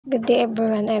Good day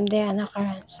everyone, I'm Diana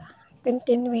Carranza.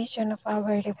 Continuation of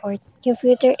our report,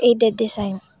 Computer-Aided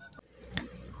Design.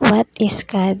 What is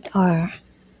CAD or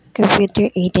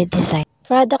Computer-Aided Design?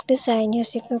 Product design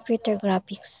using computer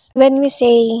graphics. When we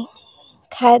say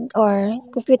CAD or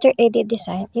Computer-Aided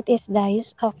Design, it is the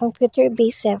use of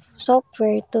computer-based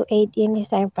software to aid in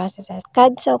design processes.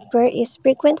 CAD software is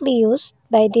frequently used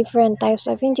by different types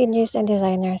of engineers and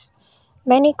designers.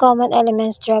 Many common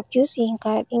elements dropped using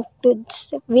CAD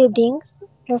includes buildings,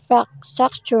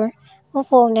 infrastructure,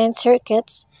 components,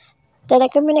 circuits,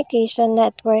 telecommunication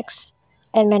networks,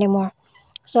 and many more.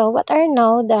 So what are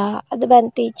now the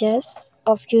advantages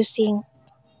of using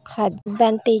CAD?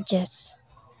 Advantages.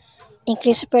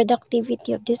 Increase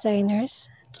productivity of designers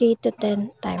 3 to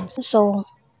 10 times. So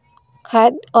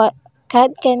CAD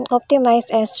can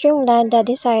optimize and streamline the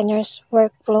designer's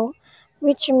workflow,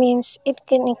 which means it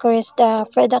can increase the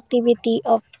productivity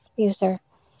of user.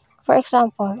 For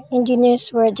example,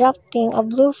 engineers were drafting a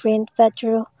blueprint but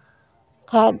through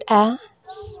CAD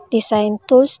design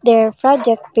tools, their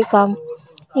project become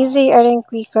easier and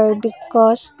quicker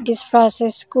because this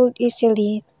process could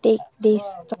easily take days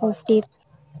to complete.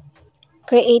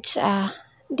 Creates a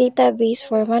database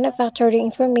for manufacturing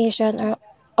information or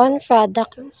on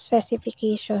product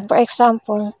specification. For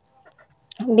example,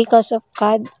 because of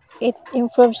CAD, it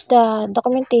improves the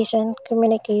documentation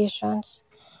communications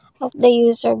of the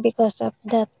user because of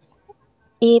that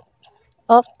it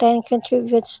often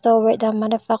contributes toward the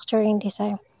manufacturing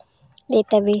design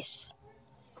database.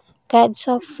 CAD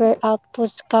software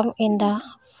outputs come in the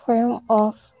form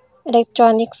of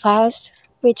electronic files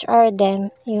which are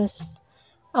then used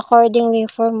accordingly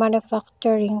for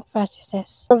manufacturing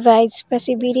processes. Provides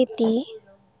possibility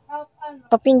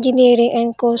of engineering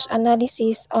and cost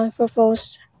analysis on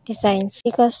proposed designs.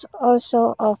 Because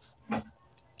also of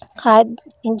CAD,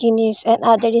 engineers and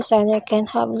other designers can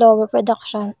have lower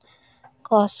production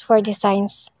costs for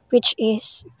designs, which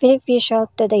is beneficial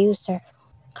to the user.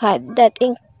 CAD that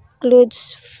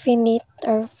includes finite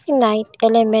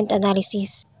element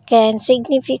analysis can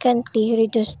significantly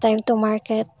reduce time to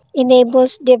market,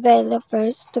 enables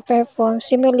developers to perform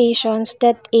simulations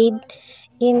that aid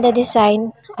in the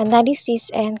design,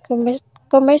 analysis, and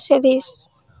commercialization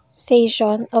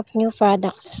of new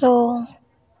products. So,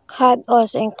 CAD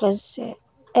also includes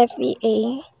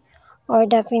FEA or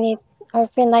definite or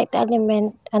finite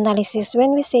element analysis.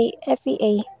 When we say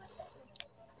FEA,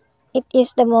 it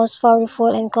is the most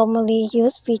powerful and commonly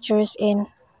used features in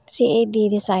CAD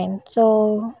design.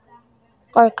 Or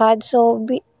CAD. So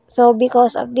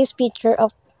because of this feature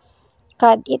of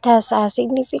CAD, it has a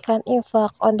significant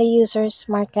impact on the user's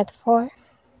market. For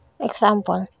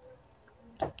example,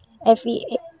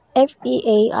 FEA,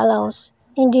 FEA allows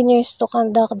engineers to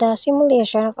conduct the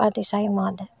simulation of a design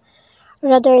model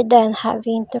rather than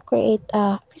having to create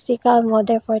a physical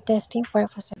model for testing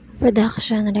purposes.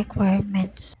 Production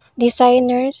requirements.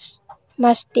 Designers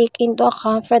must take into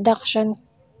account production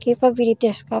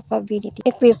capability,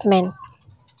 equipment.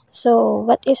 So,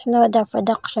 what is now the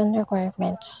production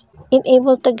requirements? In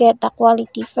able to get a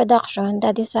quality production,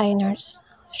 the designers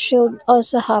should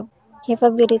also have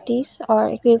capabilities or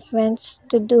equipments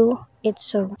to do it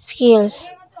so. Skills.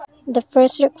 The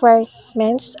first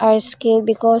requirements are skill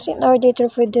because in order to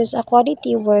produce a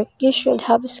quality work, you should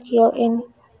have skill in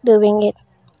doing it.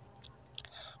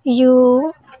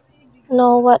 You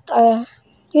know what are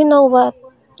you know what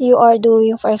you are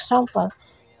doing. For example,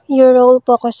 your role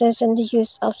focuses on the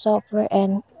use of software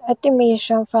and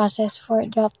automation process for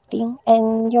drafting,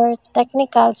 and your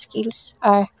technical skills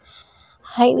are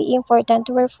highly important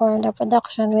to perform the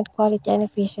production with quality and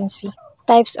efficiency.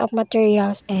 Types of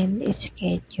materials and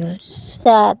schedules.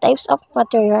 The types of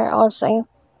material are also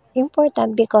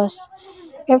important because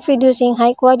in producing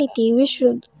high quality, we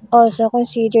should also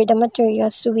consider the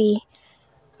materials we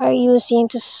are using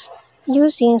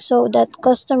so that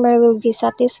customer will be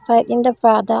satisfied in the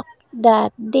product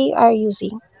that they are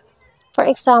using. For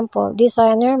example,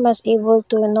 designer must able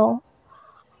to know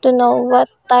what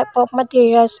type of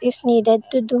materials is needed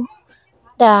to do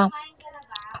the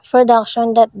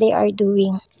production that they are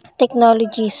doing.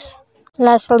 Technologies.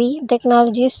 Lastly,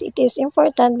 technologies, it is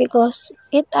important because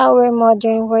it our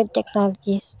modern world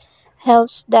technologies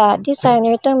helps the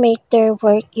designer to make their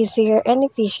work easier and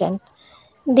efficient.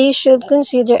 They should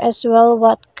consider as well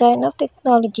what kind of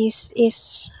technologies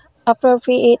is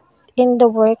appropriate in the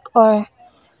work or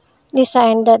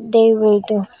design that they will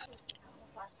do.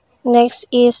 Next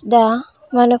is the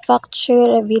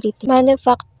manufacturability.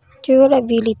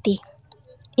 Manufacturability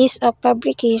is a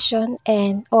fabrication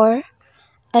and or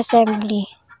assembly.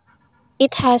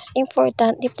 It has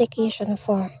important implication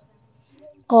for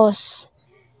cost,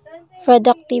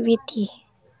 productivity,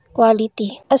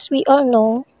 quality. As we all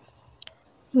know,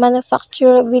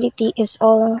 manufacturability is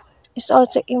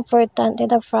also important in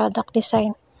the product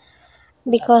design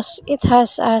because it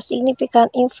has a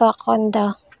significant impact on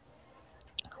the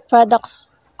product's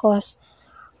cost,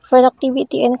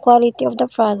 productivity, and quality of the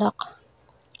product.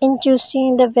 In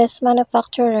choosing the best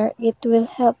manufacturer, it will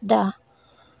help the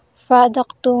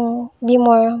product to be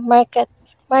more market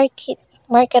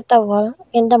marketable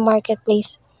in the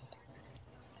marketplace.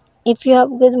 If you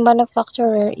have good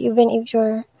manufacturer, even if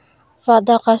your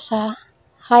product has a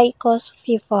high cost,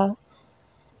 people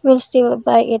will still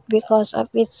buy it because of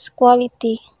its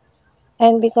quality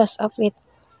and because of its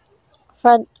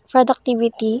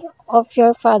productivity of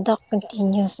your product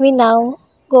continues. We now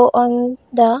go on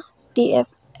the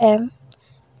DFM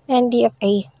and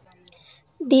DFA.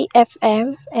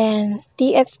 DFM and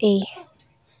DFA.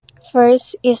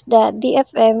 First is the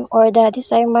DFM or the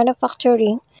design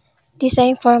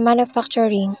for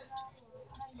manufacturing.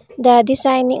 The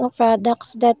designing of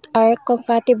products that are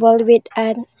compatible with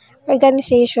an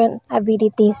organization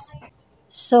abilities.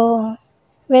 So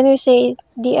when we say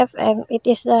DFM, it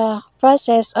is the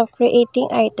process of creating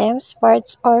items,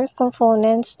 parts, or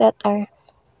components that are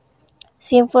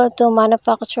simple to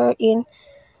manufacture in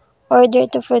order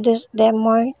to produce them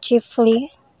more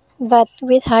cheaply but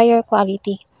with higher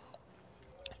quality.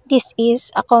 This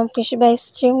is accomplished by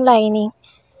streamlining,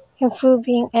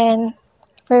 improving, and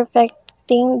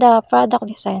perfecting the product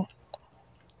design.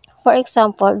 For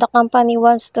example, the company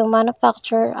wants to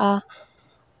manufacture a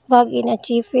bag in a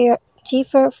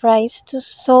cheaper price to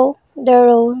so the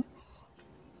role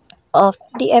of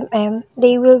DMM,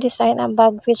 they will design a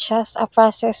bag which has a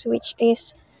process which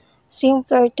is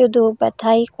simpler to do but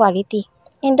high quality.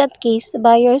 In that case,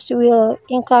 buyers will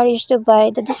encourage to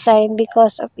buy the design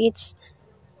because of its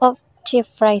of cheap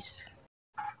price.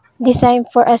 Design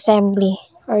for assembly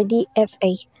or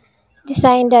DFA.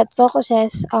 Design that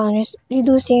focuses on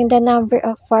reducing the number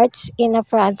of parts in a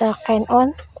product and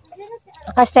on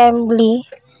assembly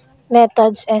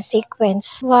methods and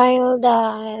sequence. While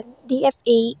the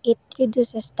DFA, it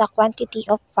reduces the quantity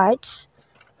of parts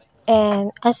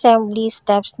and assembly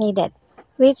steps needed,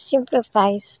 which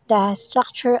simplifies the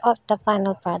structure of the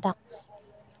final product,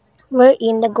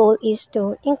 wherein the goal is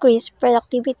to increase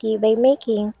productivity by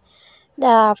making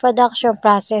the production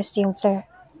process simpler,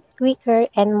 quicker,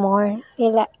 and more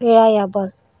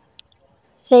reliable.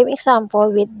 Same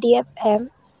example with DFM,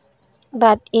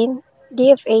 but in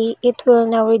DFA, it will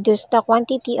now reduce the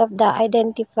quantity of the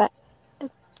identified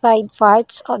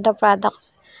parts of the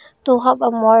products to have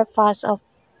a more fast of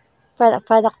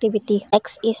productivity.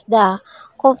 Next is the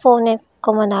component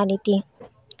commonality.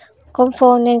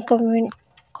 Component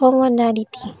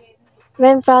commonality.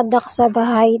 When products have a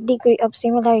high degree of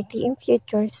similarity in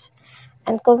features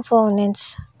and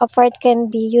components, a part can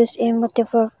be used in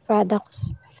multiple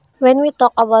products. When we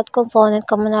talk about component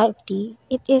commonality,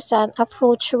 it is an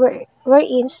approach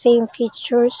wherein same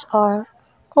features or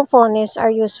components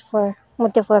are used for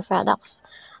multiple products.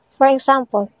 For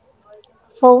example,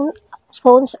 phone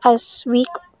phones as we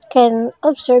can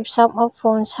observe some of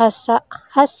phones has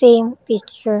same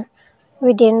feature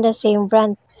within the same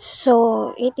brand.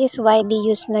 So it is widely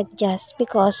used not just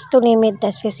because to limit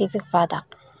the specific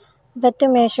product, but to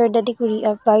measure the degree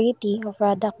of variety of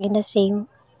product in the same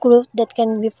group that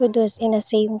can be produced in the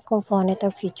same component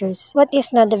or features. What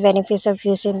is not the benefits of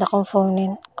using the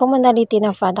component commonality in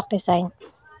a product design?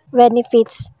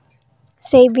 Benefits: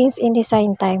 savings in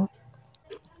design time.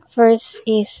 First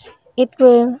is it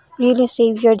will really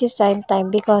save your design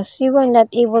time because you will not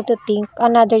able to think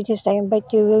another design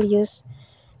but you will use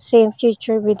same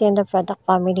feature within the product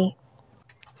family.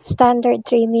 Standard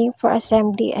training for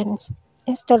assembly and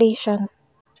installation.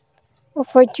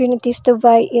 Opportunities to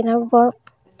buy in a bulk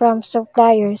from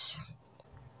suppliers.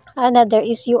 Another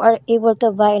is you are able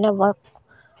to buy in a bulk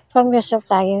from your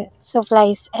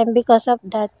supplies, and because of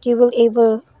that you will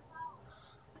able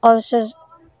also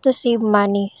to save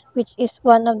money, which is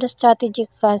one of the strategic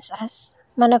plans as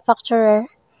manufacturer.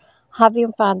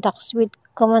 Having products with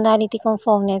commonality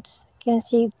components can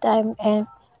save time and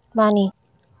money.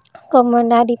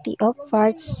 Commonality of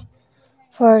parts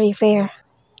for repair.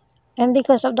 And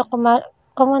because of the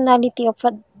commonality of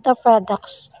the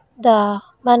products, the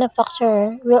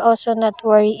manufacturer will also not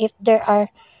worry if there are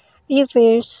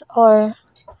repairs or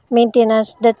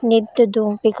maintenance that need to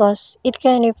do because it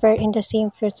can repair in the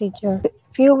same procedure.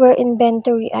 Fewer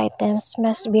inventory items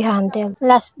must be handled.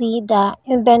 Lastly, the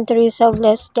inventories have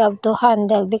less job to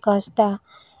handle because the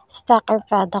stock and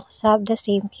products have the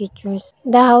same features.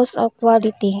 The house of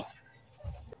quality.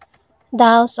 The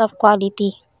house of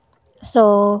quality.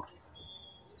 So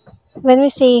When we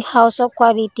say house of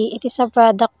quality, it is a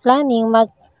product planning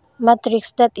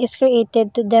matrix that is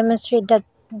created to demonstrate the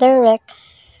direct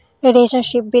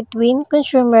relationship between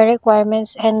consumer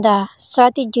requirements and the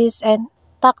strategies and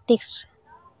tactics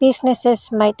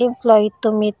businesses might employ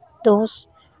to meet those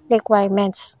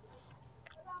requirements.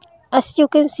 As you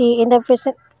can see in the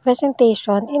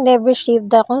presentation, in every shift,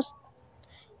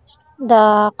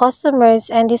 the customers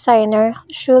and designer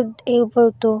should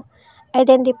able to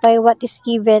identify what is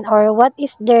given or what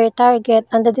is their target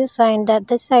on the design that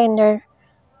the designer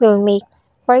will make.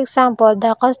 For example,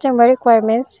 the customer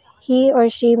requirements, he or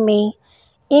she may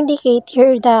indicate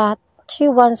here that she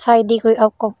wants high degree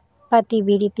of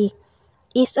compatibility,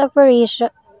 is operation,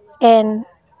 and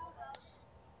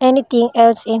anything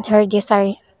else in her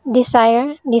desire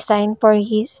design for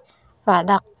his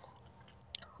product.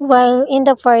 While in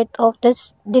the part of the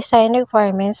design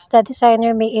requirements, the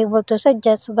designer may able to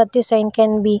suggest what design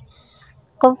can be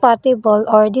compatible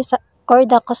or the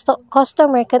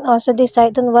customer can also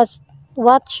decide on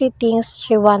what she thinks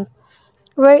she wants,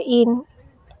 wherein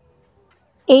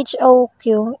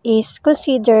HOQ is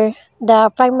considered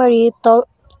the primary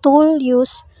tool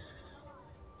used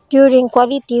during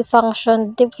quality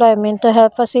function deployment to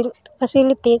help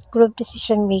facilitate group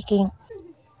decision making.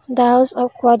 The House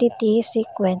of Quality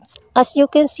sequence. As you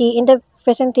can see in the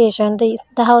presentation, the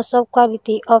House of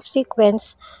Quality of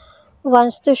sequence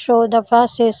wants to show the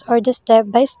process or the step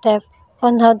by step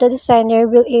on how the designer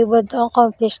will able to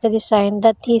accomplish the design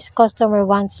that his customer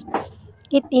wants.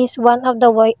 It is one of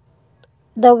the way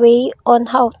on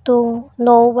how to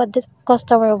know what the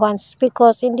customer wants,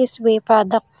 because in this way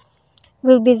product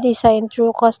will be designed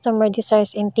through customer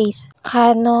desires and taste.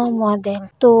 Kano model.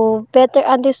 To better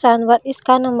understand what is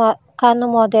Kano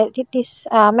model, it is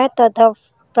a method of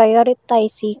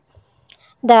prioritizing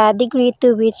the degree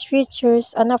to which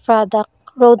features on a product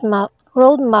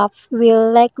roadmap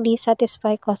will likely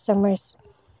satisfy customers.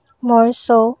 More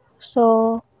so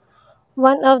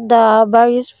one of the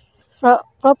various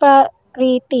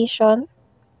prioritization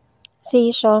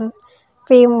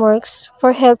frameworks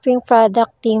for helping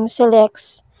product teams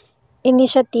select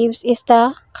initiatives is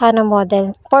the Kano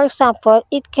model. For example,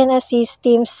 it can assist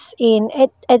teams in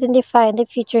identifying the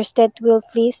features that will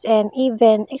please and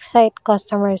even excite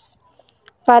customers.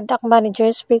 Product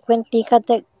managers frequently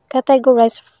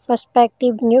categorize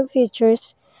prospective new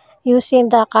features using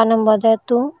the Kano model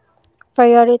to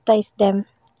prioritize them.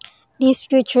 These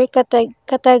future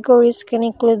categories can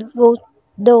include both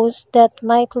those that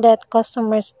might let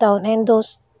customers down and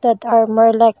those that are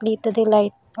more likely to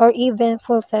delight or even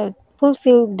fulfill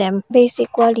them.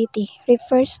 Basic quality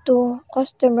refers to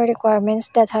customer requirements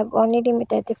that have only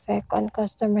limited effect on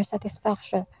customer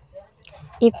satisfaction.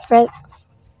 If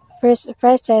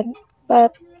present,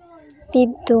 but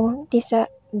lead to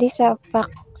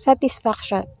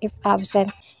dissatisfaction if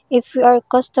absent. If we are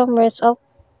customers, of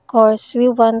course, we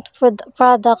want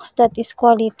products that is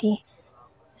quality.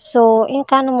 So in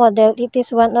Kano model, it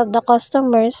is one of the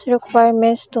customers'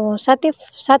 requirements to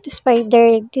satisfy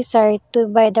their desire to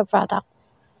buy the product.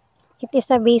 It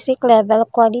is a basic level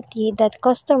quality that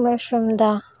customers from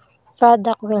the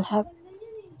product will have.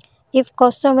 If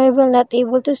customer will not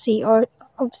able to see or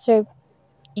observe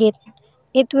it,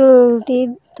 it will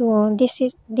lead to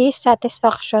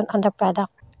dissatisfaction on the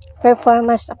product.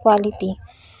 Performance quality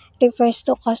refers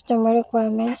to customer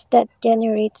requirements that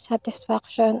generate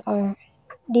satisfaction or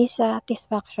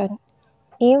dissatisfaction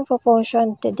in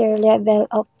proportion to their level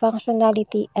of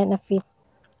functionality and appeal.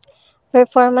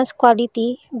 Performance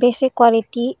quality, basic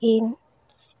quality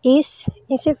is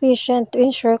insufficient to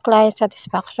ensure client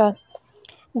satisfaction.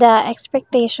 The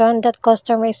expectation that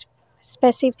customers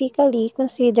specifically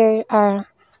consider are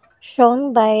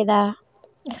shown by the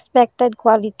expected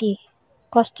quality.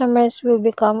 Customers will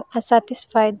become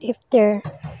unsatisfied if their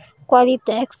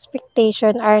quality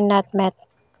expectations are not met.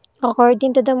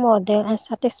 According to the model,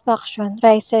 unsatisfaction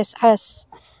rises as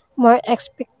more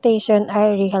expectations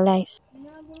are realized.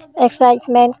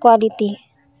 Excitement quality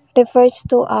refers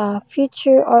to a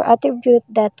feature or attribute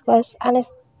that was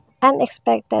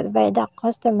unexpected by the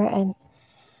customer and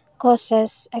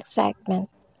causes excitement.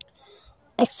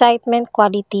 Excitement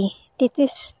quality.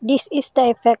 This is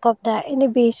the effect of the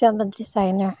innovation of the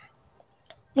designer.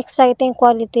 Exciting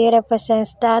quality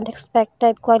represents the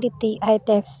unexpected quality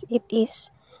items. It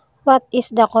is what is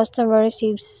the customer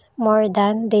receives more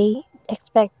than they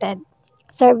expected.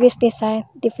 Service design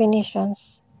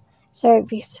definitions.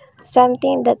 Service.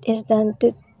 Something that is done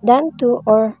to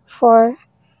or for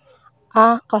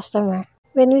a customer.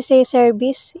 When we say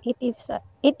service, it is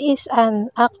an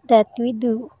act that we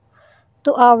do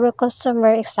to our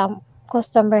customer.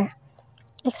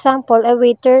 Example, a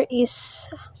waiter is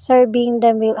serving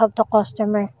the meal of the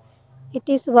customer. It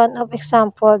is one of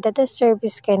example that a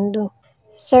service can do.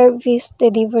 Service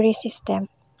delivery system.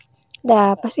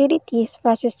 The facilities,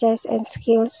 processes, and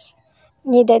skills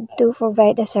needed to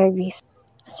provide a service.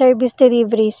 Service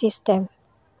delivery system.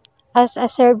 As a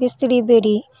service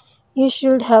delivery, you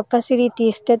should have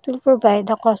facilities that will provide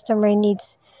the customer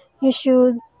needs. You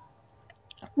should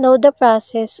know the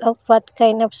process of what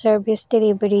kind of service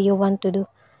delivery you want to do.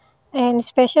 And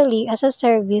especially as a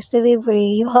service delivery,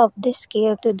 you have the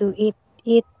skill to do it.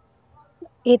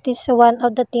 It is one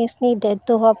of the things needed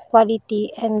to have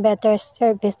quality and better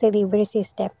service delivery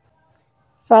system.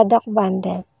 Product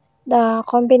bundle. The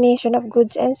combination of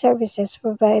goods and services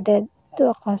provided to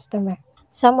a customer.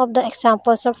 Some of the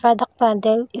examples of product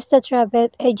bundle is the travel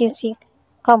agency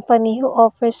company who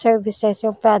offers services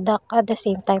and product at the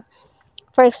same time.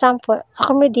 For example,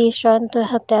 accommodation to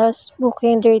hotels,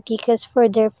 booking their tickets for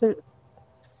their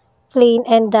plane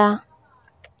and the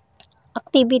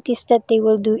activities that they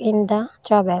will do in the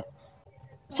travel.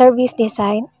 Service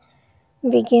design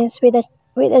begins with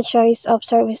a choice of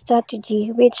service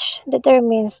strategy which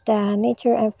determines the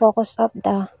nature and focus of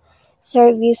the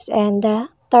service and the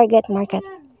target market.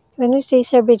 When we say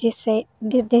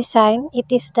design, it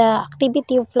is the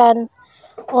activity plan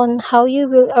on how you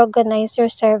will organize your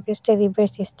service delivery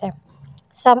system.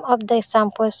 Some of the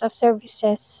examples of service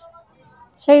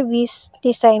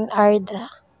design are the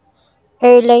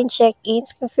airline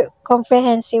check-ins,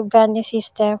 comprehensive branding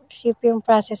system, shipping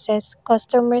processes,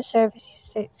 customer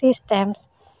service systems,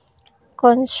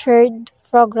 concierge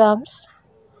programs,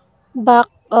 back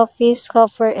office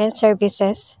software and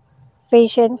services,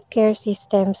 patient care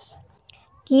systems.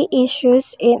 Key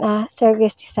issues in a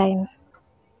service design.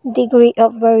 Degree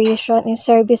of variation in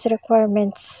service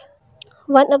requirements.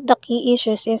 One of the key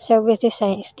issues in service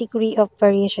design is degree of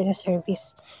variation in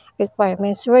service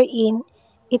requirements, wherein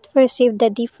it perceives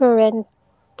the different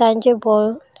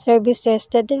tangible services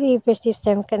the delivery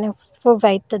system can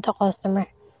provide to the customer,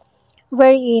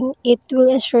 wherein it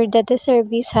will ensure that the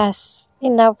service has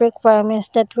enough requirements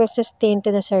that will sustain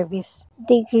to the service.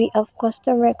 Degree of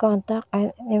customer contact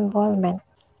and involvement.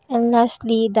 And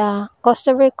lastly, the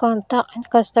customer contact and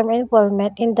customer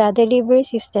involvement in the delivery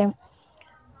system,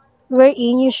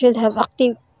 wherein you should have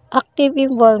active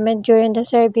involvement during the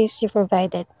service you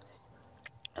provided.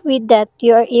 With that,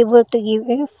 you are able to give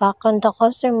impact on the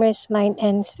customer's mind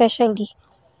and especially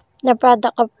the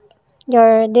product of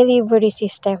your delivery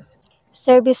system.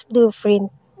 Service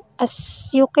blueprint. As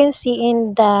you can see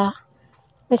in the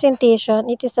presentation,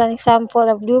 it is an example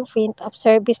of blueprint of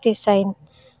service design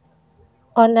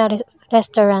on a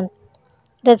restaurant.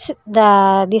 That's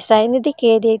the design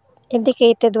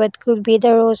indicated what could be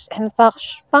the roles and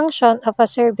function of a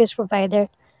service provider.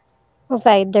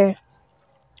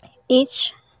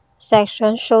 Each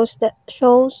section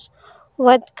shows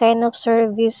what kind of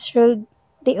service should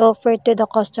they offer to the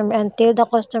customer until the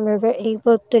customer were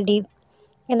able to live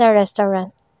in a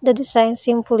restaurant. The design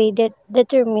simply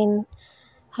determine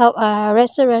how a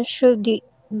restaurant should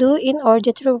do in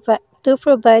order to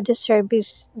provide the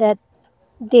service that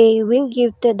they will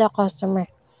give to the customer.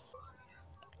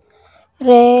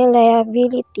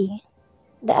 Reliability.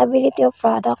 The ability of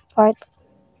product, part,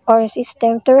 or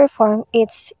system to perform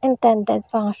its intended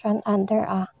function under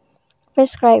a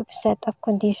prescribed set of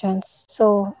conditions.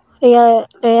 So,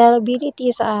 reliability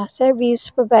is a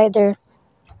service provider.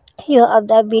 You have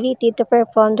the ability to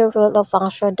perform the role or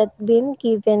function that been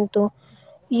given to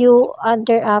you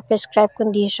under a prescribed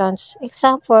conditions.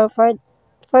 Example, for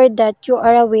that you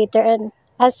are a waiter and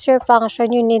as your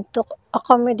function you need to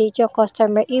accommodate your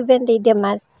customer even they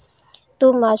demand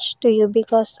too much to you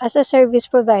because as a service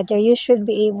provider you should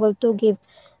be able to give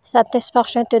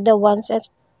satisfaction to the wants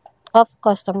of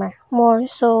customer more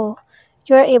so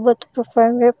you are able to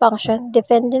perform your function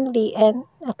dependently and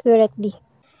accurately.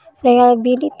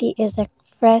 Reliability is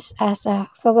expressed as a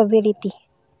probability.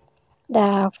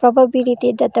 The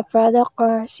probability that the product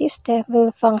or system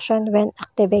will function when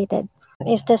activated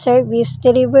is the service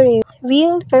delivery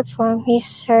will perform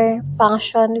his her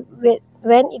function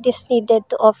when it is needed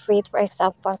to operate. For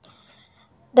example,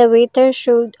 the waiter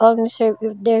should only serve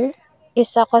if there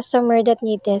is a customer that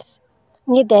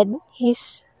needed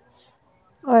his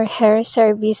or her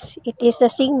service. It is the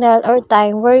signal or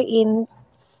time wherein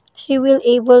she will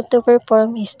able to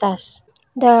perform his task.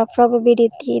 The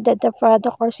probability that the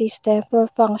product or system will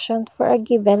function for a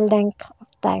given length of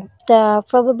time. The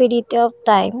probability of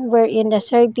time wherein the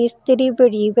service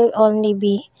delivery will only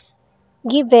be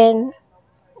given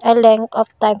a length of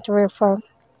time to perform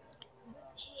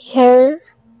her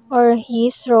or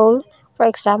his role. For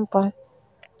example,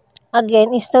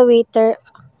 again is the waiter.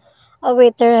 A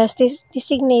waiter has this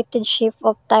designated shift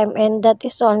of time, and that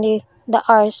is only the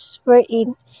hours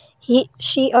wherein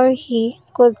she or he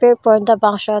could perform the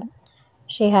function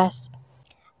she has.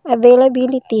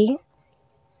 Availability,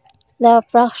 the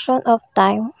fraction of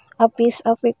time a piece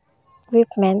of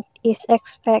equipment is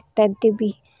expected to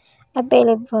be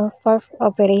available for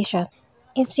operation.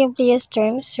 In simplest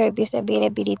terms, service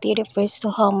availability refers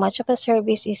to how much of a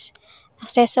service is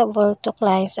accessible to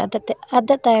clients at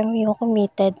the time you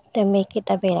committed to make it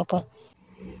available.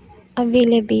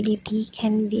 Availability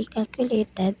can be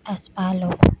calculated as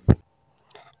follows.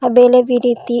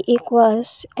 Availability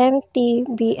equals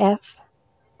MTBF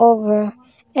over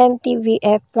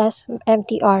MTBF plus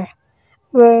MTR,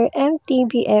 where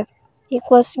MTBF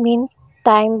equals mean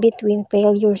time between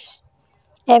failures.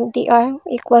 MTR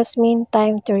equals mean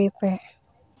time to repair.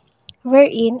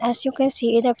 Wherein, as you can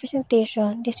see in the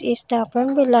presentation, this is the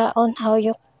formula on how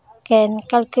you can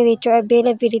calculate your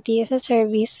availability as a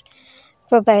service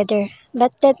provider.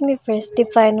 But let me first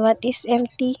define what is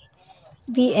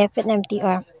MTBF and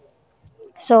MTR.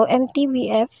 So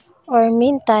MTBF, or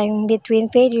mean time between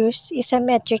failures, is a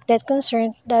metric that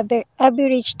concerns the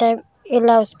average time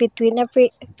elapsed between a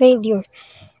failure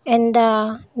and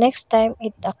the next time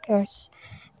it occurs.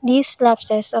 These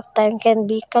lapses of time can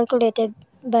be calculated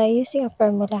by using a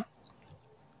formula,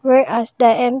 whereas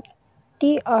the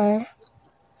MTR,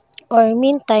 or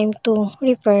mean time to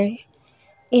repair,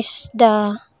 is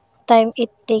the time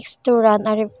it takes to run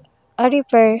a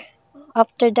repair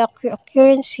after the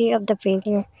occurrence of the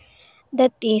failure.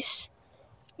 That is,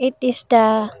 it is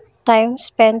the time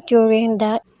spent during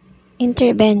the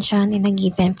intervention in a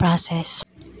given process.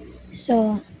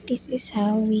 So, this is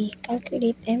how we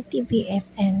calculate MTBF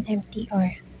and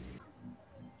MTR.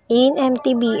 In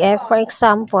MTBF, for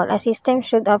example, a system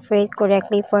should operate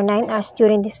correctly for 9 hours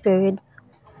during this period.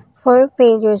 4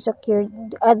 failures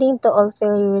occurred. Adding to all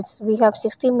failures, we have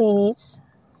 60 minutes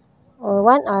or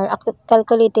 1 hour.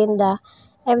 Calculating the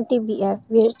MTBF,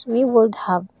 we would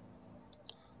have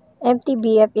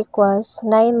MTBF equals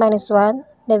 9 minus 1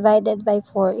 divided by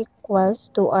 4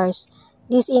 equals 2 hours.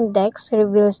 This index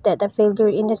reveals that a failure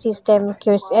in the system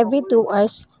occurs every 2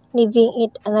 hours, leaving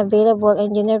it unavailable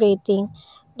and generating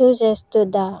losses to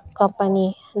the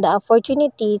company. The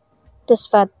opportunity to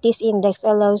spot this index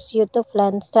allows you to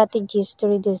plan strategies to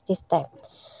reduce this time.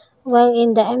 While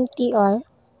in the MTR,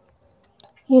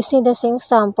 using the same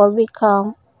sample, we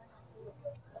come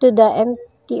to the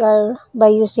MTR by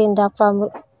using the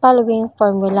following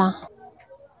formula.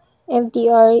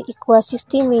 MTR equals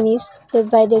 60 minutes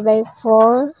divided by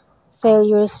 4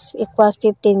 failures equals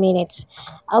 15 minutes.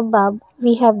 Above,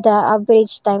 we have the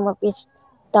average time of each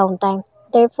downtime.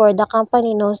 Therefore, the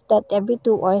company knows that every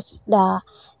 2 hours, the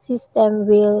system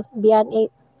will be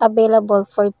available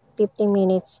for 15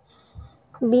 minutes.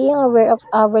 Being aware of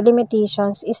our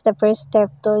limitations is the first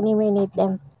step to eliminate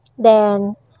them.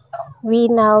 Then, we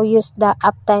now use the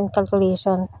uptime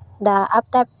calculation. The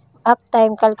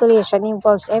uptime calculation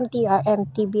involves MTR,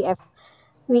 MTBF.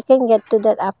 We can get to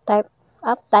that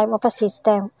uptime of a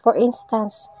system. For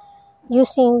instance,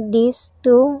 using these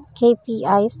two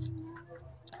KPIs,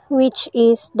 which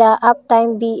is the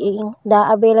uptime being the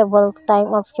available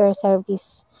time of your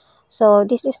service. So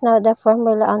this is now the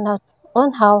formula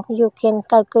on how you can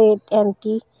calculate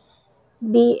MTBF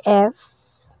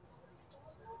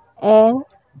and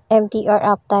MTR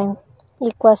uptime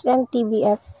equals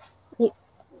MTBF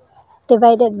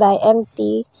divided by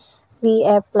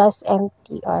MTBF plus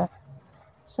MTR.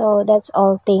 So that's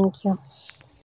all. Thank you.